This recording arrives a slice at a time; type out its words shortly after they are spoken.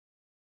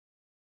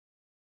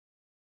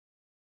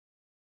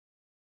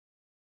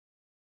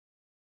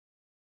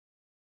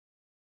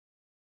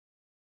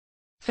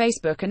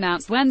Facebook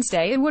announced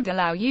Wednesday it would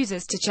allow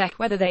users to check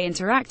whether they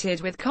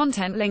interacted with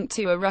content linked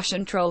to a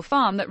Russian troll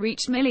farm that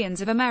reached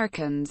millions of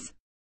Americans.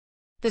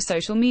 The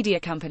social media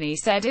company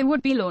said it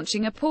would be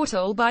launching a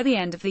portal by the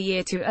end of the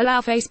year to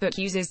allow Facebook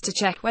users to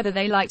check whether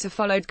they liked or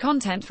followed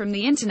content from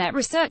the Internet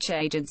Research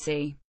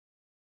Agency.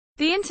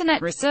 The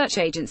Internet Research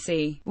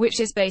Agency, which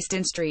is based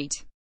in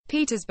St.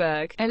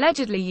 Petersburg,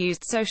 allegedly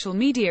used social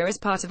media as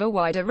part of a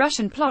wider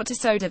Russian plot to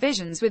sow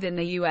divisions within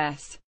the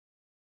U.S.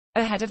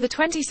 ahead of the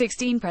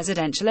 2016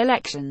 presidential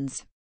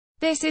elections.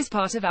 This is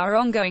part of our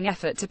ongoing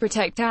effort to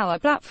protect our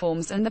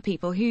platforms and the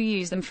people who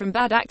use them from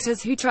bad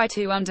actors who try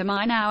to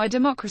undermine our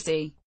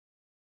democracy,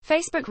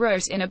 Facebook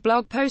wrote in a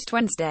blog post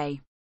Wednesday.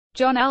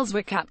 John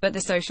Ellswick but the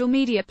social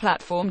media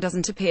platform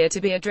doesn't appear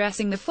to be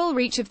addressing the full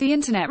reach of the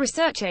Internet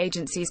Research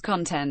Agency's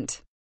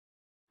content.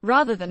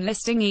 Rather than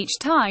listing each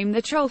time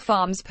the troll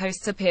farm's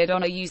posts appeared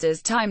on a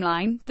user's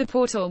timeline, the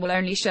portal will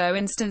only show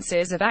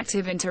instances of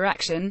active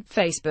interaction.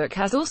 Facebook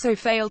has also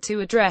failed to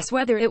address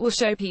whether it will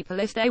show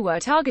people if they were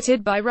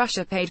targeted by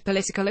Russia-paid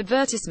political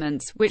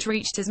advertisements, which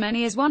reached as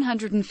many as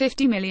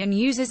 150 million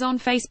users on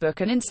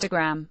Facebook and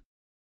Instagram.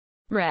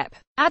 Rep.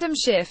 Adam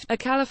Schiff, a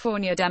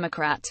California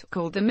Democrat,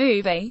 called the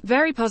move a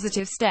very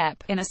positive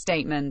step in a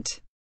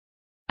statement.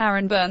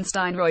 Aaron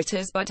Bernstein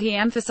Reuters, but he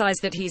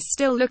emphasized that he's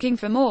still looking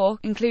for more,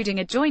 including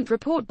a joint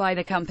report by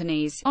the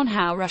companies, on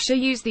how Russia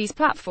used these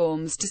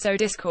platforms to sow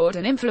discord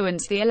and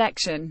influence the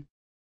election.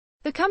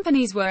 The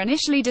companies were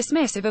initially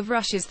dismissive of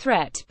Russia's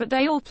threat, but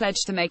they all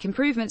pledged to make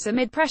improvements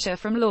amid pressure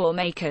from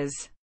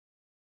lawmakers.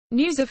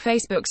 News of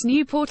Facebook's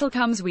new portal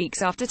comes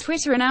weeks after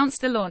Twitter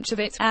announced the launch of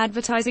its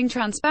Advertising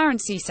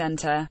Transparency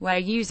Center, where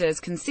users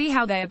can see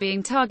how they are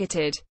being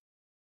targeted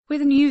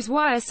with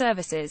Newswire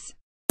services.